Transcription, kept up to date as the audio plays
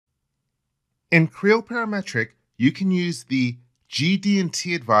In Creo Parametric, you can use the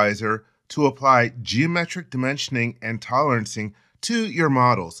GD&T Advisor to apply geometric dimensioning and tolerancing to your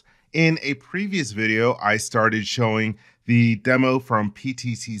models. In a previous video, I started showing the demo from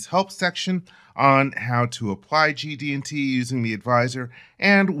PTC's help section on how to apply GD&T using the advisor,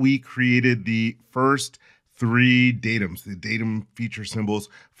 and we created the first three datums, the datum feature symbols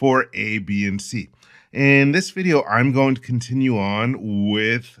for A, B, and C. In this video, I'm going to continue on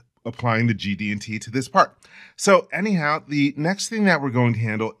with applying the GD&T to this part. So anyhow, the next thing that we're going to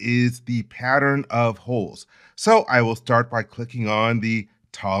handle is the pattern of holes. So I will start by clicking on the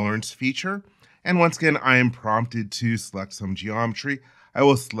tolerance feature. And once again, I am prompted to select some geometry. I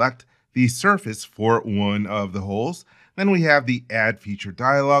will select the surface for one of the holes. Then we have the add feature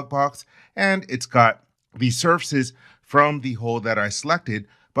dialog box, and it's got the surfaces from the hole that I selected,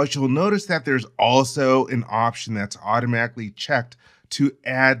 but you'll notice that there's also an option that's automatically checked to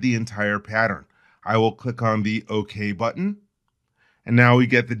add the entire pattern. I will click on the OK button, and now we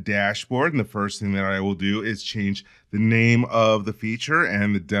get the dashboard, and the first thing that I will do is change the name of the feature,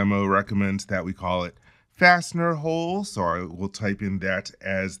 and the demo recommends that we call it fastener hole, so I will type in that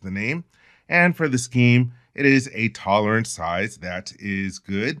as the name. And for the scheme, it is a tolerance size. That is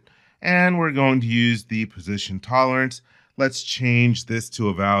good. And we're going to use the position tolerance. Let's change this to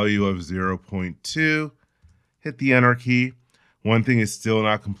a value of 0.2. Hit the Enter key. One thing is still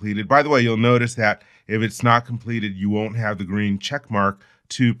not completed. By the way, you'll notice that if it's not completed, you won't have the green check mark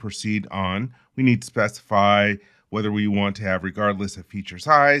to proceed on. We need to specify whether we want to have regardless of feature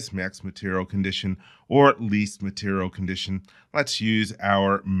size, max material condition, or least material condition. Let's use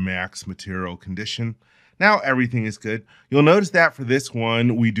our max material condition. Now everything is good. You'll notice that for this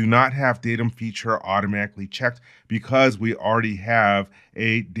one, we do not have datum feature automatically checked because we already have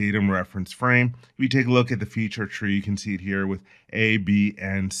a datum reference frame. If you take a look at the feature tree, you can see it here with A, B,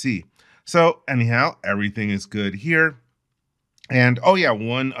 and C. So anyhow, everything is good here. And oh yeah,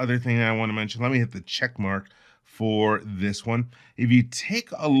 one other thing I want to mention, let me hit the check mark for this one. If you take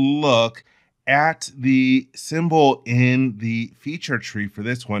a look at the symbol in the feature tree for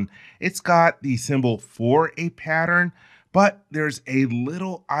this one, it's got the symbol for a pattern, but there's a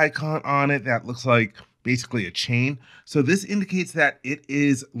little icon on it that looks like basically a chain. So this indicates that it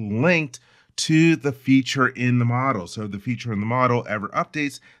is linked to the feature in the model. So if the feature in the model ever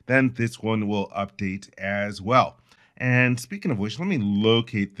updates, then this one will update as well. And speaking of which, let me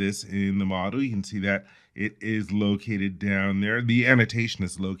locate this in the model. You can see that it is located down there. The annotation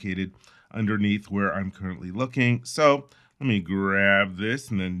is located underneath where I'm currently looking. So let me grab this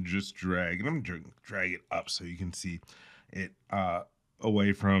and then just drag it. I'm going to drag it up so you can see it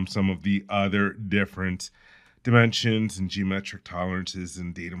away from some of the other different dimensions and geometric tolerances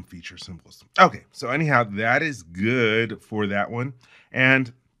and datum feature symbols. Okay, so anyhow, that is good for that one.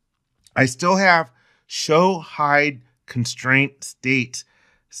 And I still have show hide constraint state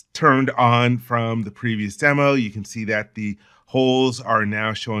turned on from the previous demo. You can see that the holes are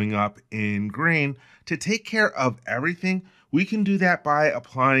now showing up in green. To take care of everything, we can do that by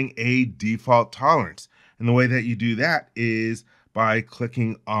applying a default tolerance. And the way that you do that is by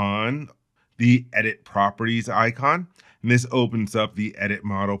clicking on the Edit Properties icon. And this opens up the Edit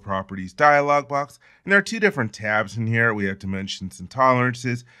Model Properties dialog box. And there are two different tabs in here. We have dimensions and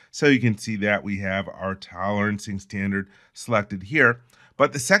tolerances. So you can see that we have our tolerancing standard selected here.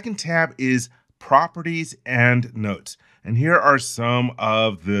 But the second tab is Properties and Notes. And here are some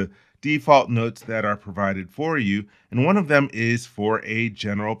of the default notes that are provided for you. And one of them is for a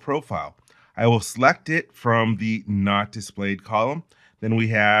general profile. I will select it from the Not Displayed column. Then we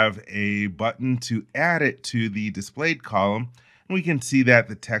have a button to add it to the displayed column. And we can see that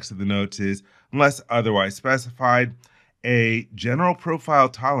the text of the notes is, unless otherwise specified, a general profile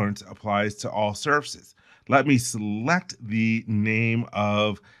tolerance applies to all surfaces. Let me select the name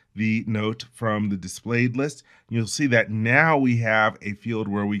of the note from the displayed list. You'll see that now we have a field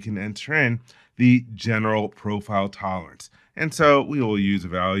where we can enter in the general profile tolerance. And so we will use a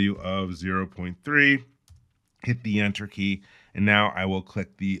value of 0.3, hit the Enter key, and now I will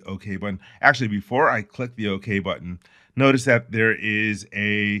click the OK button. Actually, before I click the OK button, notice that there is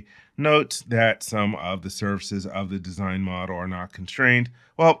a note that some of the surfaces of the design model are not constrained.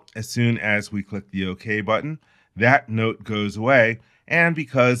 Well, as soon as we click the OK button, that note goes away. And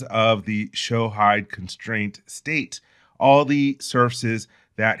because of the show hide constraint state, all the surfaces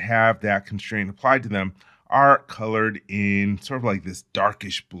that have that constraint applied to them are colored in sort of like this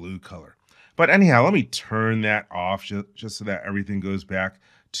darkish blue color. But anyhow, let me turn that off just so that everything goes back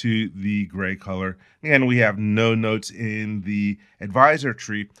to the gray color. Again, we have no notes in the advisor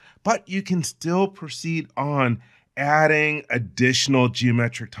tree, but you can still proceed on adding additional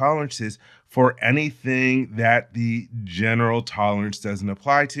geometric tolerances for anything that the general tolerance doesn't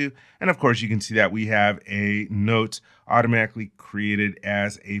apply to. And of course, you can see that we have a note automatically created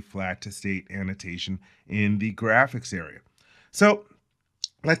as a flat to state annotation in the graphics area. So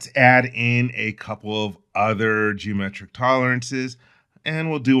let's add in a couple of other geometric tolerances, and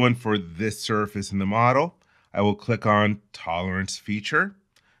we'll do one for this surface in the model. I will click on Tolerance Feature,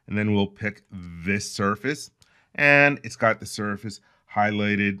 and then we'll pick this surface, and it's got the surface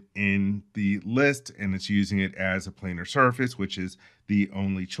highlighted in the list, and it's using it as a planar surface, which is the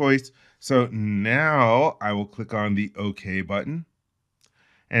only choice. So now I will click on the OK button.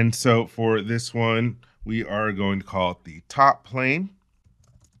 And so for this one, we are going to call it the top plane.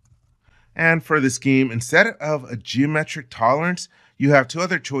 And for the scheme, instead of a geometric tolerance, you have two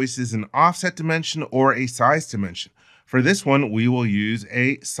other choices, an offset dimension or a size dimension. For this one, we will use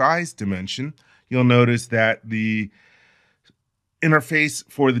a size dimension. You'll notice that the interface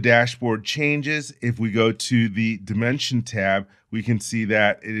for the dashboard changes. If we go to the Dimension tab, we can see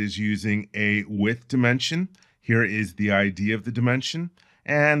that it is using a width dimension. Here is the ID of the dimension,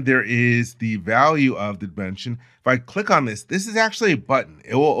 and there is the value of the dimension. If I click on this, this is actually a button.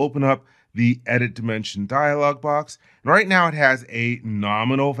 It will open up the Edit Dimension dialog box. And right now it has a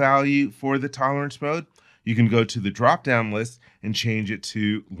nominal value for the tolerance mode. You can go to the drop-down list and change it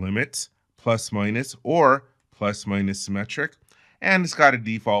to limits, plus minus, or plus minus symmetric. And it's got a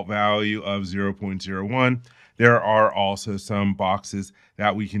default value of 0.01. There are also some boxes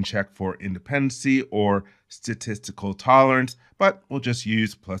that we can check for independency or statistical tolerance, but we'll just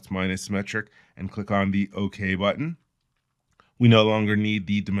use plus minus symmetric and click on the OK button. We no longer need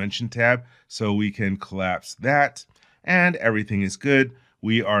the Dimension tab, so we can collapse that, and everything is good.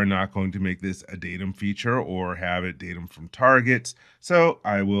 We are not going to make this a datum feature or have it datum from targets, so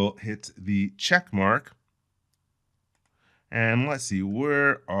I will hit the check mark. And let's see,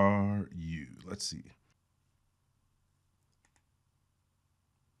 where are you? Let's see.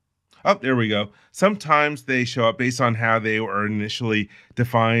 Oh, there we go. Sometimes they show up based on how they were initially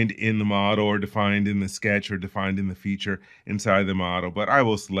defined in the model or defined in the sketch or defined in the feature inside the model. But I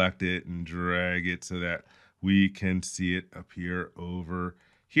will select it and drag it so that we can see it appear over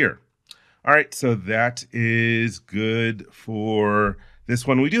here. All right, so that is good for this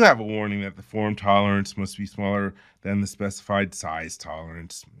one. We do have a warning that the form tolerance must be smaller than the specified size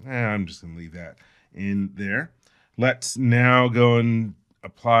tolerance. I'm just going to leave that in there. Let's now go and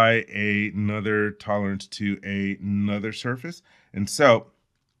apply another tolerance to another surface. And so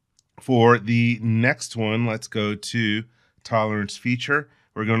for the next one, let's go to Tolerance Feature.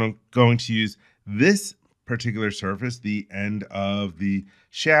 We're going to use this particular surface, the end of the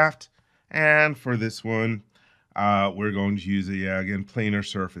shaft. And for this one, we're going to use again, planar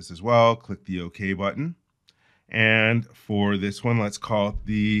surface as well. Click the OK button. And for this one, let's call it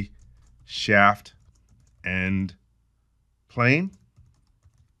the shaft end plane.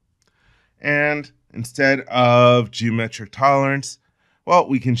 And instead of geometric tolerance, well,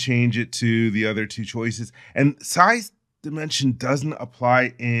 we can change it to the other two choices. And size dimension doesn't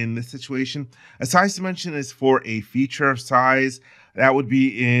apply in this situation. A size dimension is for a feature of size. That would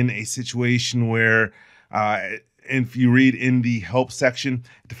be in a situation where, if you read in the help section,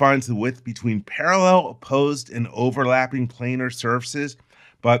 it defines the width between parallel, opposed, and overlapping planar surfaces.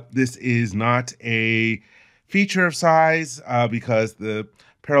 But this is not a feature of size because the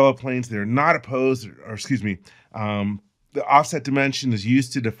parallel planes, they're not opposed, or excuse me, the offset dimension is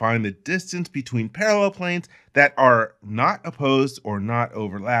used to define the distance between parallel planes that are not opposed or not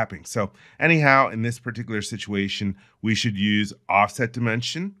overlapping. So anyhow, in this particular situation, we should use offset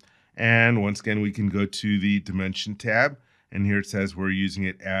dimension. And once again, we can go to the Dimension tab, and here it says we're using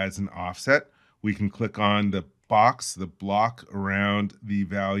it as an offset. We can click on the box, the block around the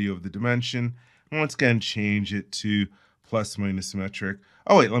value of the dimension, and once again, change it to plus minus symmetric.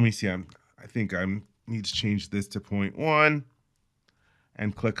 Oh wait, let me see. I think I need to change this to 0.1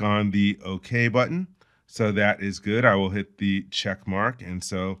 and click on the OK button. So that is good. I will hit the check mark. And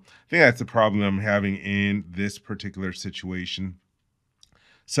so I think that's the problem I'm having in this particular situation.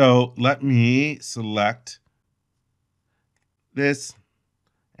 So let me select this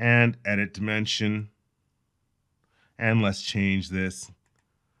and edit dimension. And let's change this.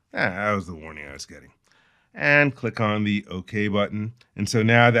 That was the warning I was getting. And click on the OK button. And so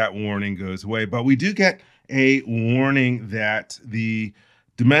now that warning goes away. But we do get a warning that the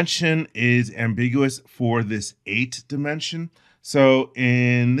dimension is ambiguous for this 8 dimension. So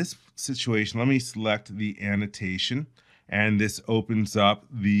in this situation, let me select the annotation. And this opens up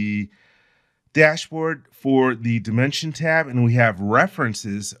the dashboard for the dimension tab, and we have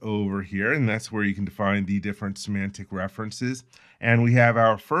references over here, and that's where you can define the different semantic references. And we have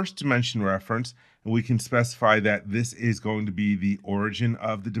our first dimension reference, and we can specify that this is going to be the origin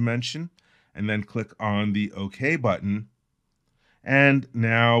of the dimension, and then click on the OK button. And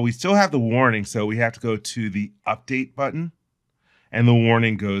now we still have the warning, so we have to go to the update button, and the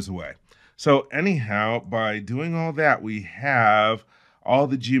warning goes away. So anyhow, by doing all that, we have all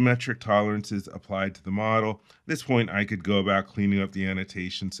the geometric tolerances applied to the model. At this point, I could go about cleaning up the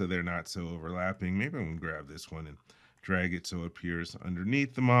annotations so they're not so overlapping. Maybe I'm going to grab this one and drag it so it appears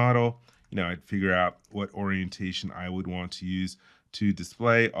underneath the model. I'd figure out what orientation I would want to use to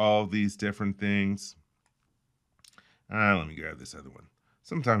display all these different things. Let me grab this other one.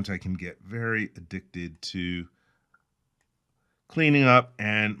 Sometimes I can get very addicted to cleaning up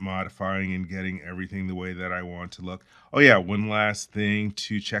and modifying and getting everything the way that I want to look. Oh yeah, one last thing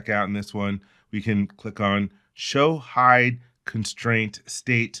to check out in this one. We can click on Show Hide Constraint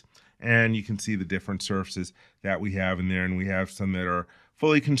State, and you can see the different surfaces that we have in there. And we have some that are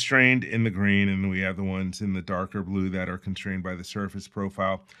fully constrained in the green, and we have the ones in the darker blue that are constrained by the surface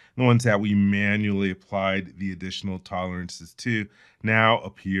profile. The ones that we manually applied the additional tolerances to now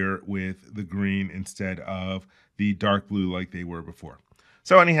appear with the green instead of the dark blue like they were before.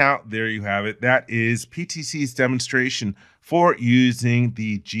 So anyhow, there you have it. That is PTC's demonstration for using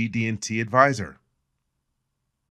the GD&T Advisor.